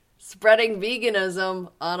Spreading veganism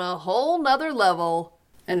on a whole nother level.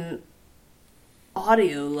 An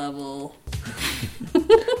audio level.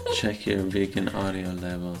 Check your vegan audio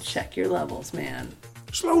levels. Check your levels, man.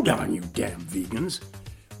 Slow down, you damn vegans.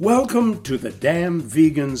 Welcome to the Damn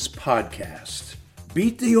Vegans Podcast.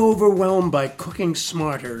 Beat the overwhelm by cooking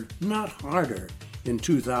smarter, not harder, in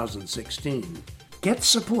 2016. Get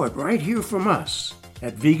support right here from us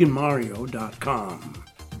at veganmario.com.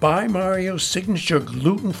 Buy Mario's signature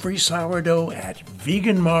gluten-free sourdough at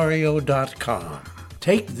veganmario.com.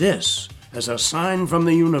 Take this as a sign from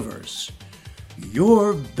the universe.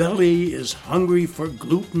 Your belly is hungry for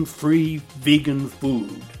gluten-free vegan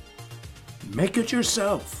food. Make it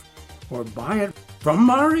yourself or buy it from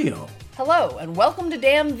Mario. Hello, and welcome to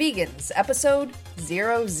Damn Vegans, episode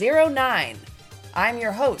 009. I'm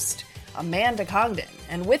your host, Amanda Congdon,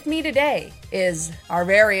 and with me today is our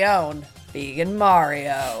very own Vegan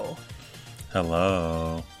Mario.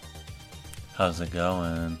 Hello. How's it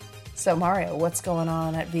going? So Mario, what's going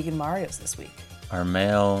on at Vegan Mario's this week? Our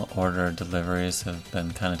mail order deliveries have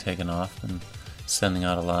been kind of taken off and sending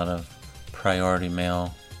out a lot of priority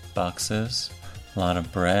mail boxes. A lot of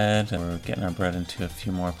bread. We're getting our bread into a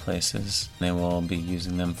few more places. They will be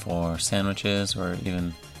using them for sandwiches or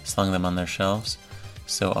even slung them on their shelves.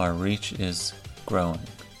 So our reach is growing.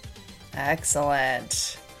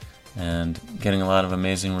 Excellent. And getting a lot of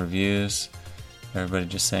amazing reviews. Everybody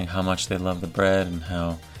just saying how much they love the bread and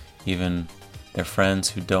how even their friends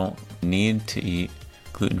who don't need to eat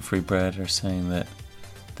gluten-free bread are saying that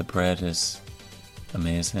the bread is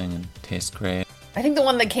amazing and tastes great. I think the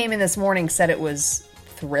one that came in this morning said it was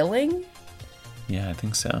thrilling. Yeah, I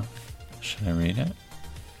think so. Should I read it?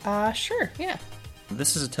 Sure, yeah.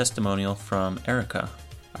 This is a testimonial from Erica.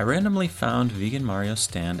 I randomly found Vegan Mario's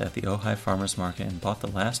stand at the Ojai Farmers Market and bought the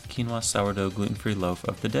last quinoa sourdough gluten-free loaf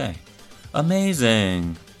of the day.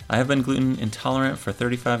 Amazing! I have been gluten intolerant for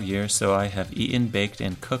 35 years, so I have eaten, baked,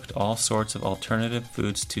 and cooked all sorts of alternative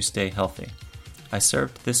foods to stay healthy. I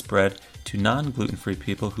served this bread to non-gluten-free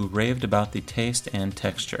people who raved about the taste and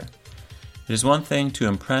texture. It is one thing to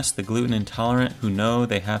impress the gluten intolerant who know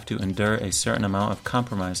they have to endure a certain amount of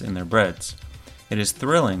compromise in their breads. It is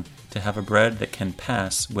thrilling to have a bread that can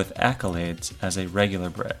pass with accolades as a regular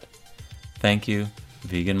bread. Thank you,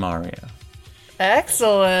 Vegan Mario.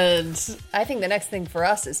 Excellent. I think the next thing for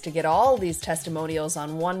us is to get all these testimonials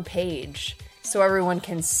on one page so everyone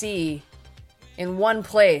can see in one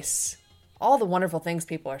place all the wonderful things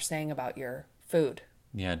people are saying about your food.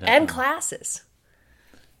 Yeah, definitely. And classes.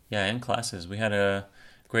 Yeah, and classes. We had a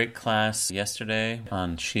great class yesterday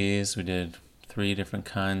on cheese. We did 3 different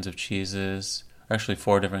kinds of cheeses. Actually,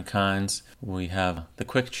 4 different kinds. We have the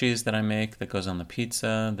quick cheese that I make that goes on the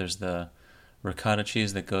pizza. There's the ricotta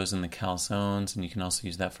cheese that goes in the calzones, and you can also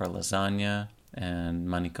use that for lasagna and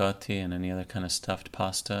manicotti and any other kind of stuffed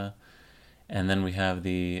pasta. And then we have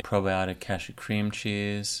the probiotic cashew cream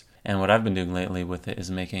cheese. And what I've been doing lately with it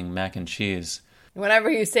is making mac and cheese.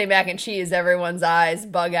 Whenever you say mac and cheese, everyone's eyes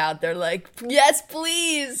bug out. They're like, yes,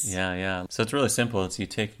 please. Yeah. So it's really simple. You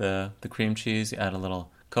take the cream cheese, you add a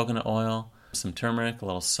little coconut oil, some turmeric, a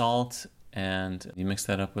little salt, and you mix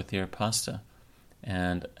that up with your pasta.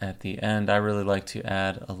 And at the end, I really like to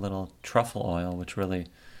add a little truffle oil, which really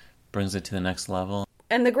brings it to the next level.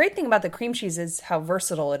 And the great thing about the cream cheese is how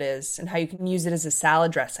versatile it is and how you can use it as a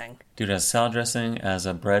salad dressing. Dude, as salad dressing, as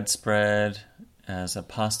a bread spread, as a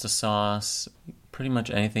pasta sauce, pretty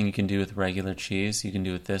much anything you can do with regular cheese, you can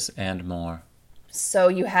do with this and more. So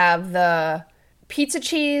you have the pizza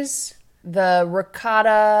cheese, the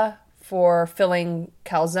ricotta for filling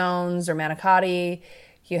calzones or manicotti.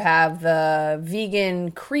 You have the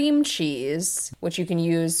vegan cream cheese, which you can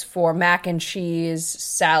use for mac and cheese,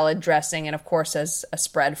 salad dressing, and of course as a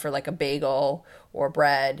spread for like a bagel or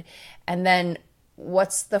bread. And then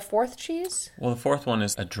what's the fourth cheese? Well, the fourth one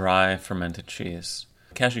is a dry fermented cheese.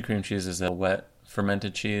 Cashew cream cheese is a wet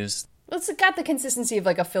fermented cheese. It's got the consistency of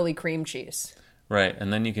like a Philly cream cheese. Right,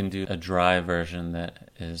 and then you can do a dry version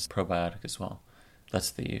that is probiotic as well.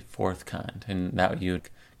 That's the fourth kind, and that you would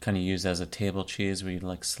kind of use as a table cheese where you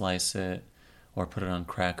like slice it or put it on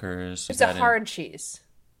crackers. It's a hard cheese.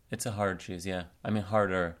 It's a hard cheese, yeah. I mean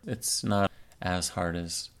harder. It's not as hard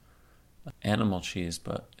as animal cheese,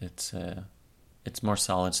 but it's more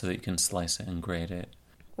solid so that you can slice it and grate it.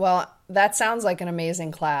 Well, that sounds like an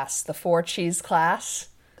amazing class, the 4 cheese class.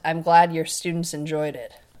 I'm glad your students enjoyed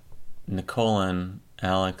it. Nicole and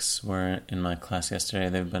Alex were in my class yesterday.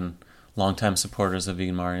 They've been longtime supporters of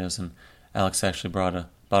Vegan Mario's, and Alex actually brought a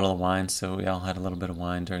bottle of wine, so we all had a little bit of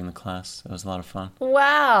wine during the class. It was a lot of fun.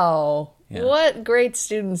 Wow. Yeah. What great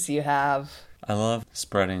students you have. I love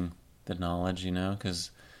spreading the knowledge,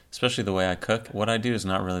 because especially the way I cook. What I do is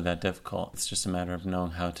not really that difficult. It's just a matter of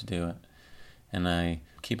knowing how to do it. And I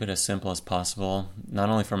keep it as simple as possible, not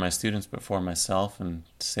only for my students, but for myself, and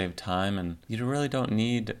to save time. And you really don't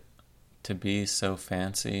need to be so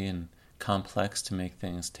fancy and complex to make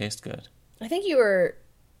things taste good. I think you were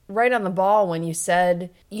right on the ball when you said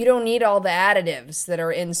you don't need all the additives that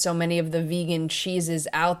are in so many of the vegan cheeses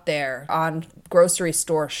out there on grocery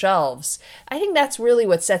store shelves. I think that's really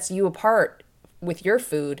what sets you apart with your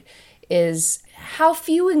food, is how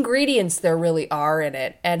few ingredients there really are in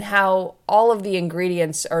it, and how all of the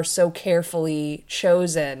ingredients are so carefully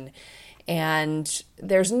chosen, and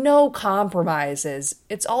there's no compromises.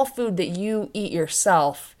 It's all food that you eat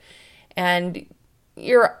yourself, and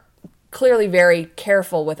you're clearly very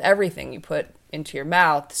careful with everything you put into your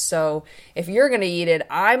mouth. So if you're going to eat it,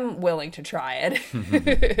 I'm willing to try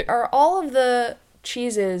it. Are all of the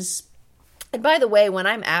cheeses... And by the way, when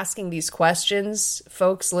I'm asking these questions,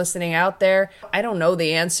 folks listening out there, I don't know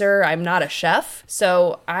the answer. I'm not a chef,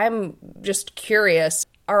 so I'm just curious.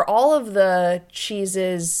 Are all of the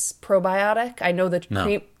cheeses probiotic? I know the No.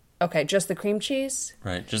 cream... Okay, just the cream cheese?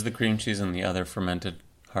 Right, just the cream cheese and the other fermented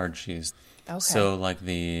hard cheese. Okay. So like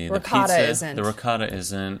the Ricotta pizza, isn't. The ricotta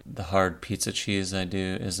isn't. The hard pizza cheese I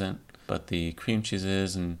do isn't. But the cream cheese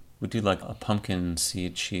is, and we do like a pumpkin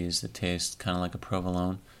seed cheese that tastes kind of like a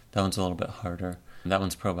provolone. That one's a little bit harder. That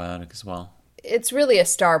one's probiotic as well. It's really a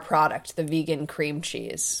star product, the vegan cream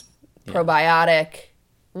cheese. Yeah. Probiotic,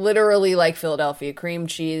 literally like Philadelphia cream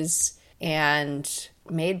cheese, and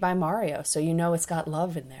made by Mario, so you know it's got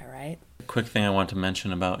love in there, right? A quick thing I want to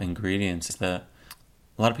mention about ingredients is that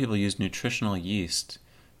a lot of people use nutritional yeast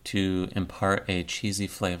to impart a cheesy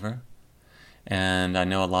flavor. And I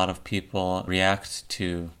know a lot of people react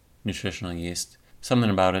to nutritional yeast. Something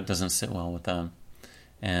about it doesn't sit well with them.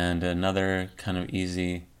 And another kind of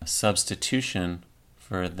easy substitution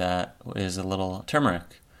for that is a little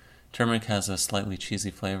turmeric. Turmeric has a slightly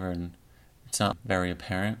cheesy flavor, and it's not very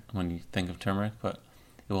apparent when you think of turmeric, but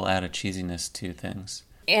it will add a cheesiness to things.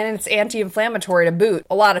 And it's anti-inflammatory to boot.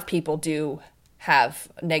 A lot of people do have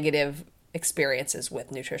negative experiences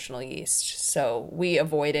with nutritional yeast, so we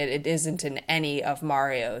avoid it. It isn't in any of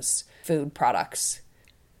Mario's food products.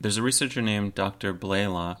 There's a researcher named Dr.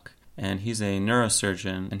 Blaylock, and he's a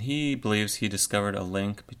neurosurgeon, and he believes he discovered a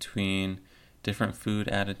link between different food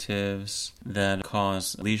additives that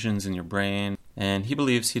cause lesions in your brain. And he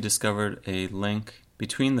believes he discovered a link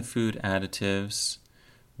between the food additives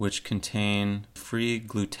which contain free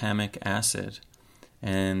glutamic acid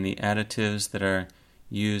and the additives that are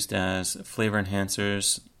used as flavor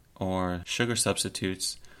enhancers or sugar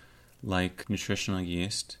substitutes like nutritional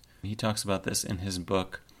yeast. He talks about this in his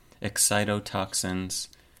book, Excitotoxins,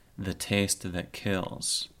 The Taste That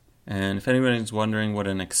Kills. And if anybody's wondering what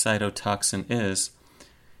an excitotoxin is,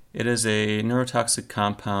 it is a neurotoxic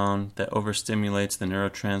compound that overstimulates the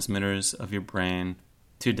neurotransmitters of your brain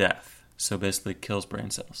to death. So basically kills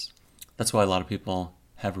brain cells. That's why a lot of people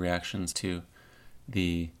have reactions to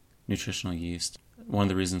the nutritional yeast. One of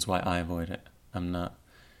the reasons why I avoid it. I'm not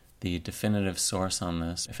the definitive source on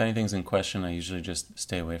this. If anything's in question, I usually just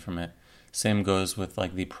stay away from it. Same goes with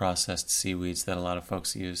like the processed seaweeds that a lot of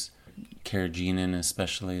folks use. Carrageenan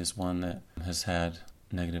especially is one that has had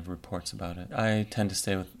negative reports about it. I tend to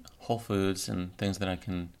stay with whole foods and things that I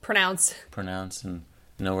can pronounce and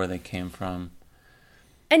know where they came from.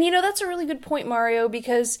 And you know, that's a really good point, Mario,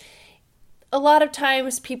 because a lot of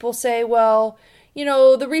times people say, well, you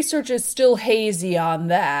know, the research is still hazy on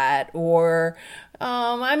that, or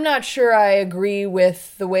I'm not sure I agree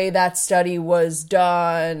with the way that study was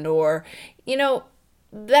done, or, you know,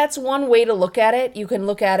 that's one way to look at it. You can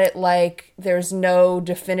look at it like there's no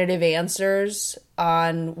definitive answers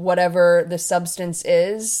on whatever the substance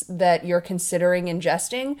is that you're considering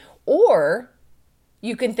ingesting, or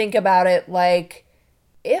you can think about it like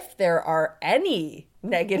if there are any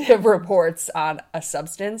negative reports on a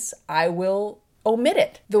substance, I will omit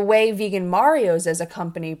it. The way Vegan Mario's as a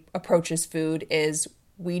company approaches food is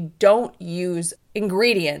we don't use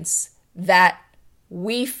ingredients that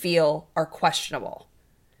we feel are questionable.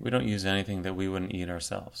 We don't use anything that we wouldn't eat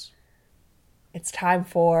ourselves. It's time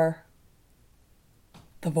for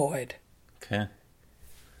The Void. Okay.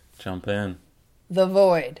 Jump in. The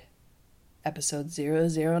Void, episode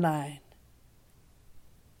 009.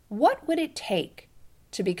 What would it take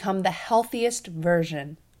to become the healthiest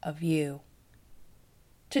version of you?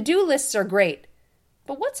 To-do lists are great,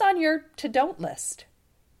 but what's on your to-don't list?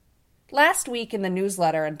 Last week in the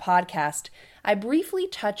newsletter and podcast, I briefly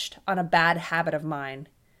touched on a bad habit of mine.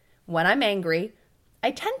 When I'm angry,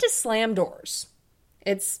 I tend to slam doors.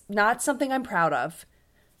 It's not something I'm proud of,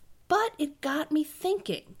 but it got me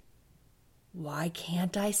thinking. why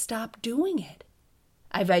can't I stop doing it?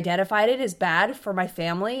 I've identified it as bad for my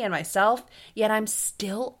family and myself, yet I'm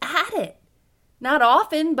still at it. Not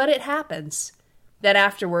often, but it happens. Then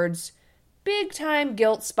afterwards, big time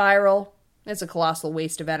guilt spiral. It's a colossal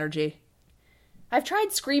waste of energy. I've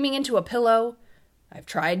tried screaming into a pillow. I've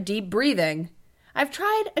tried deep breathing. I've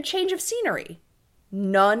tried a change of scenery.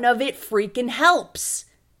 None of it freaking helps.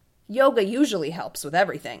 Yoga usually helps with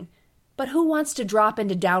everything. But who wants to drop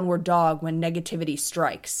into downward dog when negativity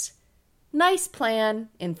strikes? Nice plan,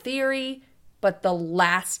 in theory, but the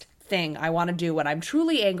last thing I want to do when I'm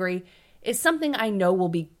truly angry is something I know will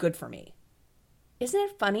be good for me. Isn't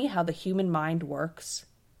it funny how the human mind works?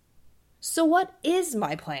 So what is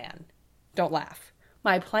my plan? Don't laugh.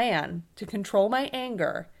 My plan to control my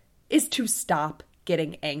anger is to stop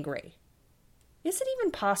getting angry. Is it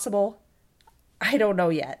even possible? I don't know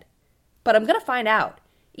yet, but I'm going to find out.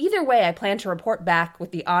 Either way, I plan to report back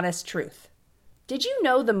with the honest truth. Did you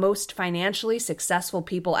know the most financially successful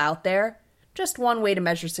people out there, just one way to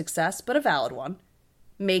measure success, but a valid one,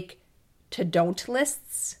 make to-don't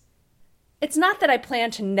lists? It's not that I plan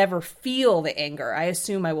to never feel the anger. I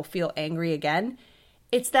assume I will feel angry again.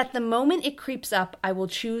 It's that the moment it creeps up, I will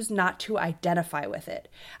choose not to identify with it.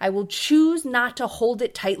 I will choose not to hold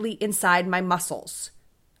it tightly inside my muscles.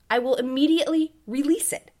 I will immediately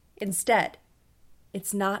release it instead.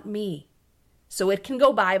 It's not me. So it can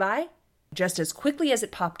go bye-bye just as quickly as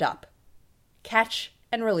it popped up. Catch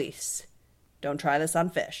and release. Don't try this on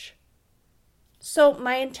fish. So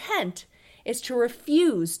my intent is to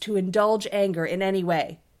refuse to indulge anger in any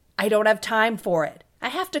way. I don't have time for it. I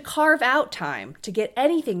have to carve out time to get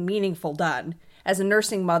anything meaningful done as a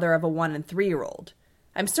nursing mother of a 1- and 3-year-old.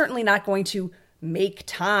 I'm certainly not going to make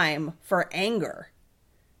time for anger.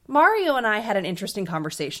 Mario and I had an interesting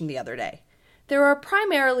conversation the other day. There are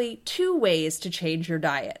primarily 2 ways to change your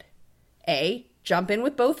diet. A, jump in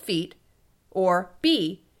with both feet, or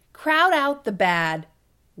B, crowd out the bad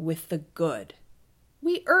with the good.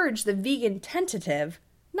 We urge the vegan tentative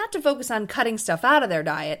not to focus on cutting stuff out of their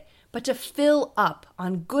diet, but to fill up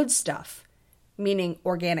on good stuff, meaning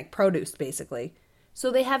organic produce basically, so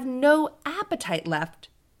they have no appetite left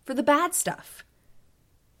for the bad stuff.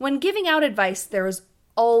 When giving out advice, there is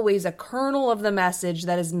always a kernel of the message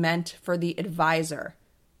that is meant for the advisor.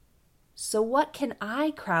 So what can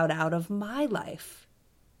I crowd out of my life?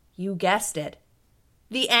 You guessed it.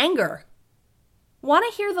 The anger. Want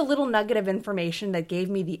to hear the little nugget of information that gave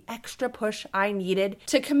me the extra push I needed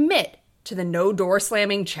to commit to the no door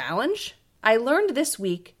slamming challenge? I learned this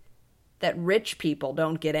week that rich people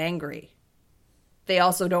don't get angry. They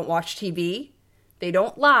also don't watch TV, they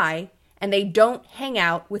don't lie, and they don't hang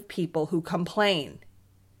out with people who complain.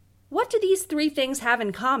 What do these 3 things have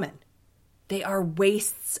in common? They are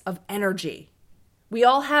wastes of energy. We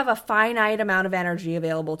all have a finite amount of energy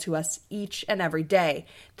available to us each and every day.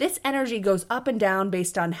 This energy goes up and down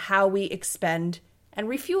based on how we expend and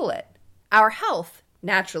refuel it. Our health,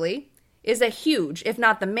 naturally, is a huge, if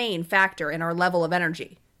not the main factor in our level of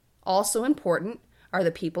energy. Also important are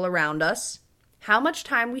the people around us, how much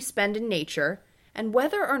time we spend in nature, and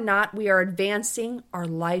whether or not we are advancing our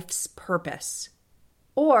life's purpose.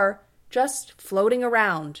 Or just floating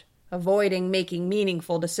around, avoiding making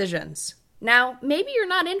meaningful decisions. Now, maybe you're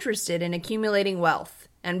not interested in accumulating wealth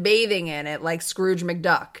and bathing in it like Scrooge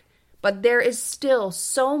McDuck, but there is still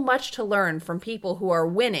so much to learn from people who are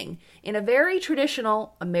winning in a very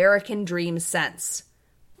traditional American dream sense.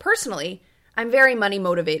 Personally, I'm very money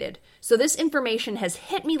motivated, so this information has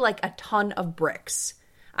hit me like a ton of bricks.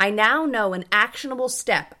 I now know an actionable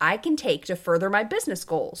step I can take to further my business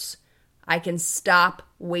goals. I can stop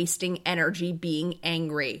wasting energy being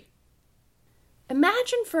angry.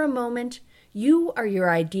 Imagine for a moment you are your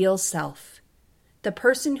ideal self, the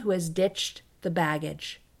person who has ditched the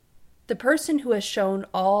baggage, the person who has shown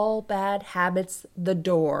all bad habits the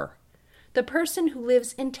door, the person who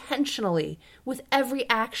lives intentionally with every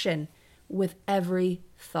action, with every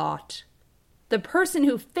thought, the person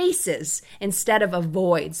who faces instead of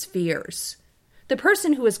avoids fears, the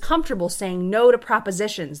person who is comfortable saying no to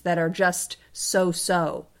propositions that are just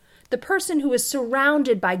so-so, the person who is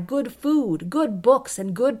surrounded by good food, good books,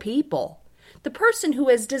 and good people, the person who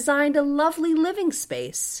has designed a lovely living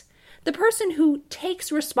space, the person who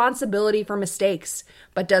takes responsibility for mistakes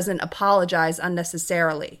but doesn't apologize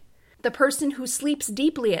unnecessarily, the person who sleeps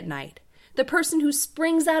deeply at night, the person who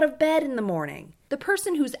springs out of bed in the morning, the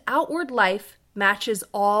person whose outward life matches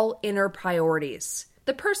all inner priorities,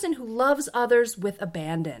 the person who loves others with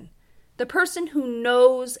abandon, the person who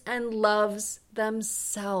knows and loves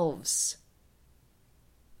themselves.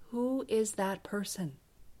 Who is that person?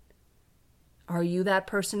 Are you that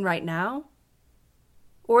person right now?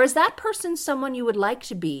 Or is that person someone you would like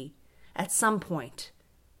to be at some point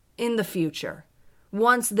in the future,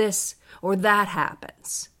 once this or that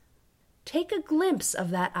happens? Take a glimpse of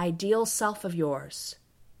that ideal self of yours.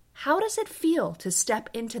 How does it feel to step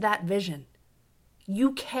into that vision?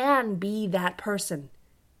 You can be that person.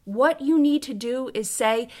 What you need to do is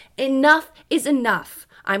say, enough is enough.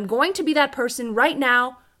 I'm going to be that person right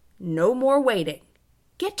now. No more waiting.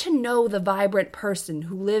 Get to know the vibrant person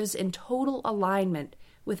who lives in total alignment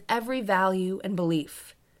with every value and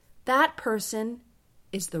belief. That person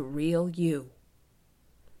is the real you.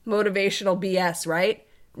 Motivational BS, right?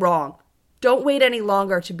 Wrong. Don't wait any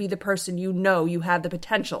longer to be the person you know you have the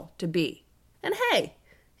potential to be. And hey,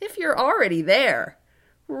 if you're already there,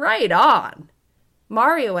 right on.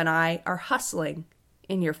 Mario and I are hustling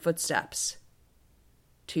in your footsteps.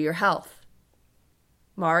 To your health.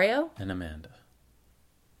 Mario? And Amanda.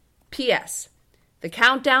 P.S. The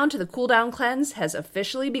countdown to the Cool Down Cleanse has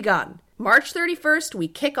officially begun. March 31st, we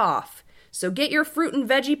kick off. So get your fruit and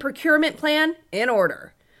veggie procurement plan in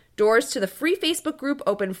order. Doors to the free Facebook group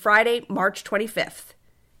open Friday, March 25th.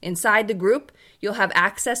 Inside the group, you'll have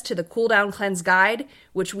access to the Cool Down Cleanse guide,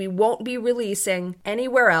 which we won't be releasing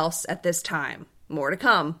anywhere else at this time. More to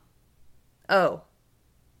come. Oh,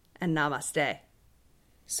 and namaste.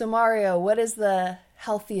 So Mario, what does the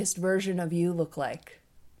healthiest version of you look like?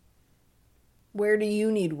 Where do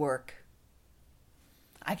you need work?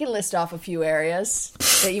 I can list off a few areas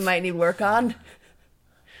that you might need work on.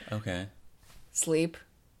 Okay. Sleep.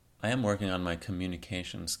 I am working on my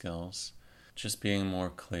communication skills. Just being more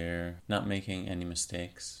clear, not making any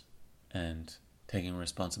mistakes, and taking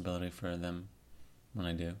responsibility for them when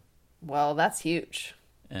I do. Well, that's huge.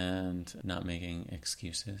 And not making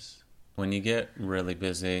excuses. When you get really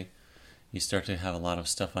busy, you start to have a lot of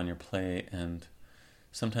stuff on your plate, and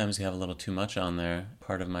sometimes you have a little too much on there.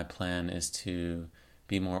 Part of my plan is to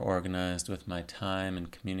be more organized with my time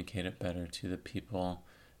and communicate it better to the people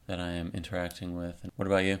that I am interacting with. What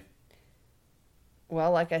about you?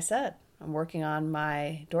 Well, like I said, I'm working on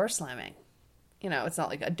my door slamming. You know, it's not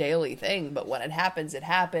like a daily thing, but when it happens,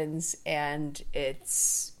 and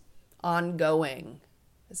it's ongoing.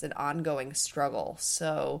 It's an ongoing struggle.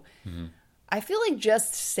 So I feel like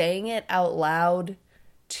just saying it out loud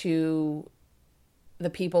to the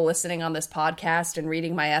people listening on this podcast and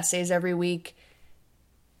reading my essays every week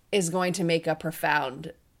is going to make a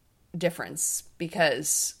profound difference,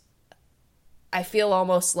 because I feel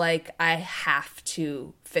almost like I have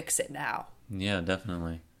to fix it now. Yeah,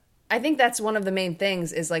 definitely. I think that's one of the main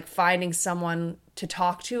things, is like finding someone to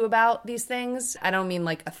talk to about these things. I don't mean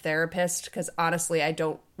like a therapist, because honestly, I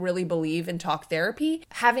don't really believe in talk therapy.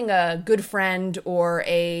 Having a good friend or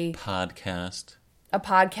a podcast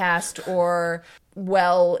or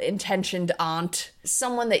well-intentioned aunt,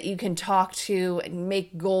 someone that you can talk to and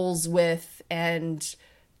make goals with and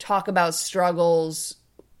talk about struggles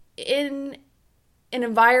in an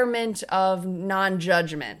environment of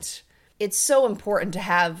non-judgment. It's so important to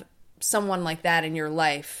have someone like that in your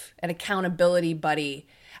life, an accountability buddy.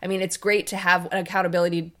 I mean, it's great to have an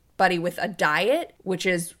accountability buddy with a diet, which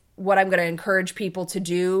is what I'm going to encourage people to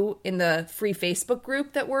do in the free Facebook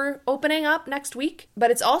group that we're opening up next week.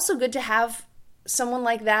 But it's also good to have someone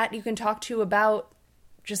like that you can talk to about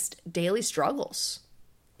just daily struggles.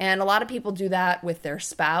 And a lot of people do that with their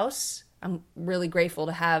spouse. I'm really grateful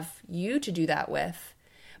to have you to do that with.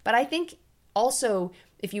 But I think also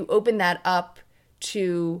if you open that up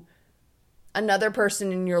to another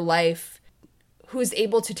person in your life who's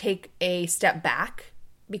able to take a step back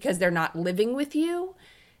because they're not living with you,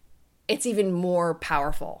 it's even more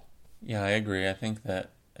powerful. Yeah, I agree. I think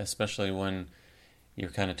that especially when you're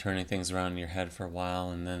kind of turning things around in your head for a while,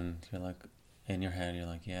 and then you're like, in your head, you're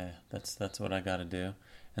like, yeah, that's what I got to do.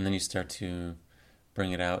 And then you start to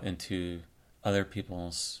bring it out into other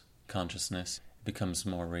people's consciousness. It becomes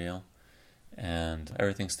more real. And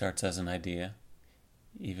everything starts as an idea.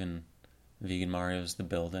 Even Vegan Mario's The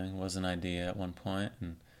Building was an idea at one point.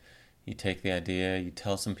 And you take the idea, you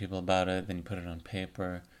tell some people about it, then you put it on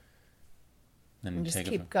paper. Then you just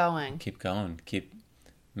keep going. Keep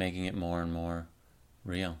making it more and more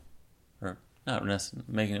real. Or not necessarily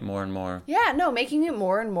making it more and more... Yeah, no, making it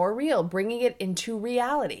more and more real. Bringing it into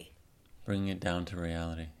reality. Bringing it down to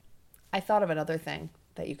reality. I thought of another thing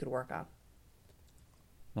that you could work on.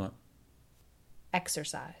 What?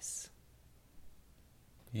 Exercise.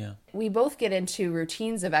 Yeah. We both get into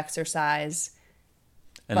routines of exercise.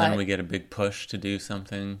 And then we get a big push to do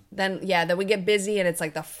something. Then we get busy and it's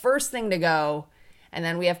like the first thing to go. and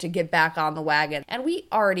then we have to get back on the wagon. And we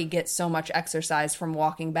already get so much exercise from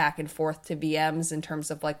walking back and forth to VMs in terms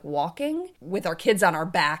of like walking with our kids on our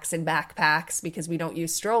backs and backpacks because we don't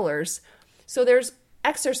use strollers. So there's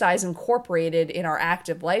exercise incorporated in our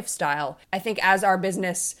active lifestyle. I think as our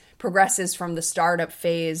business progresses from the startup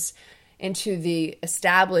phase into the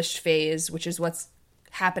established phase, which is what's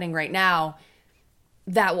happening right now,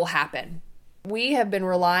 that will happen. We have been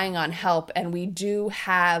relying on help, and we do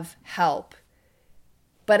have help.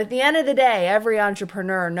 But at the end of the day, every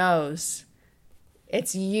entrepreneur knows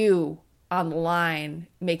it's you on the line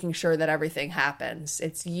making sure that everything happens.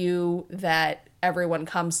 It's you that everyone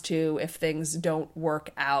comes to if things don't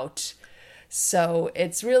work out. So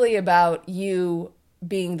it's really about you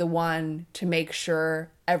being the one to make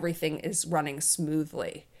sure everything is running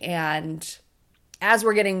smoothly. And as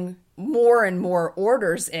we're getting more and more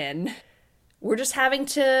orders in, we're just having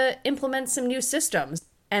to implement some new systems.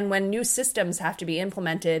 And when new systems have to be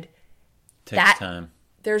implemented, Takes time.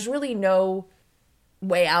 There's really no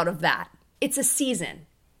way out of that. It's a season.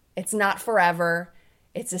 It's not forever.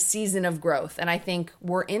 It's a season of growth. And I think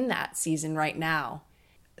we're in that season right now.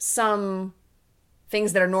 Some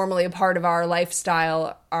things that are normally a part of our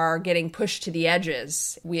lifestyle are getting pushed to the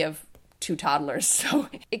edges. We have 2 toddlers, so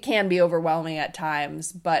it can be overwhelming at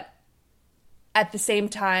times. But at the same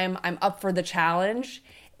time, I'm up for the challenge.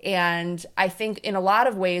 And I think in a lot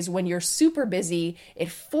of ways, when you're super busy, it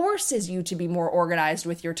forces you to be more organized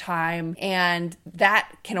with your time. And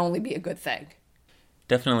that can only be a good thing.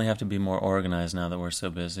 Definitely have to be more organized now that we're so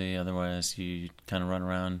busy. Otherwise, you kind of run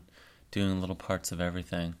around doing little parts of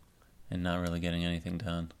everything and not really getting anything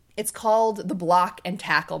done. It's called the block and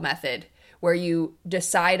tackle method, where you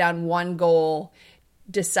decide on one goal,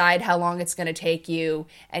 decide how long it's going to take you,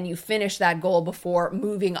 and you finish that goal before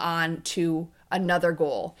moving on to another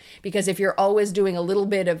goal. Because if you're always doing a little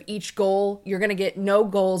bit of each goal, you're going to get no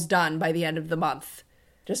goals done by the end of the month.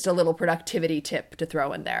 Just a little productivity tip to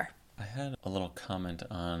throw in there. I had a little comment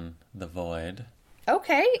on The Void.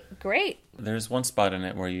 Okay, great. There's one spot in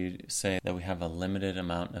it where you say that we have a limited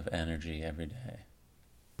amount of energy every day.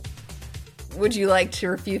 Would you like to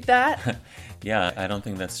refute that? Yeah, I don't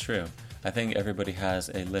think that's true. I think everybody has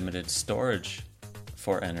a limited storage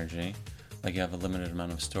for energy. Like you have a limited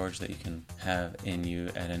amount of storage that you can have in you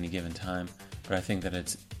at any given time. But I think that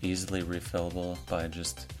it's easily refillable by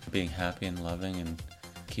just being happy and loving and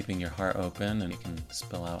keeping your heart open, and you can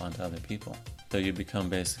spill out onto other people. So you become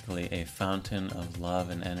basically a fountain of love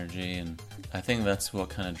and energy, and I think that's what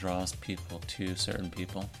kind of draws people to certain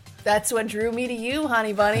people. That's what drew me to you,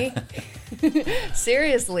 honey bunny.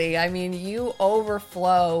 Seriously, I mean, you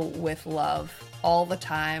overflow with love all the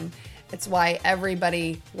time. It's why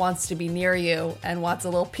everybody wants to be near you and wants a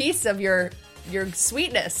little piece of your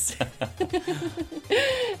sweetness.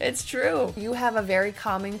 It's true. You have a very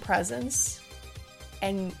calming presence,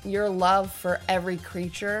 and your love for every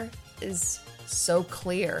creature is so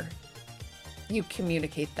clear. You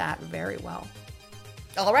communicate that very well.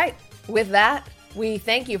 All right. With that, we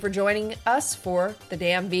thank you for joining us for the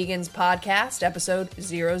Damn Vegans podcast, episode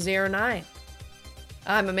 009.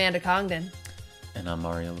 I'm Amanda Congdon. And I'm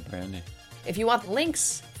Mario Labrandi. If you want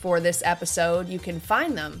links for this episode, you can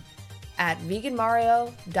find them at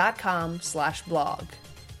veganmario.com/blog.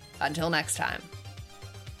 Until next time.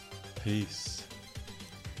 Peace.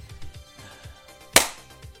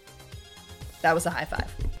 That was a high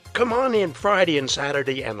five. Come on in Friday and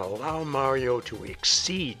Saturday and allow Mario to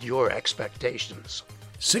exceed your expectations.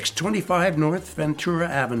 625 North Ventura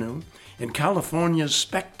Avenue in California's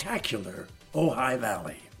spectacular Ojai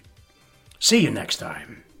Valley. See you next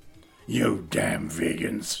time, you damn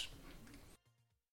vegans.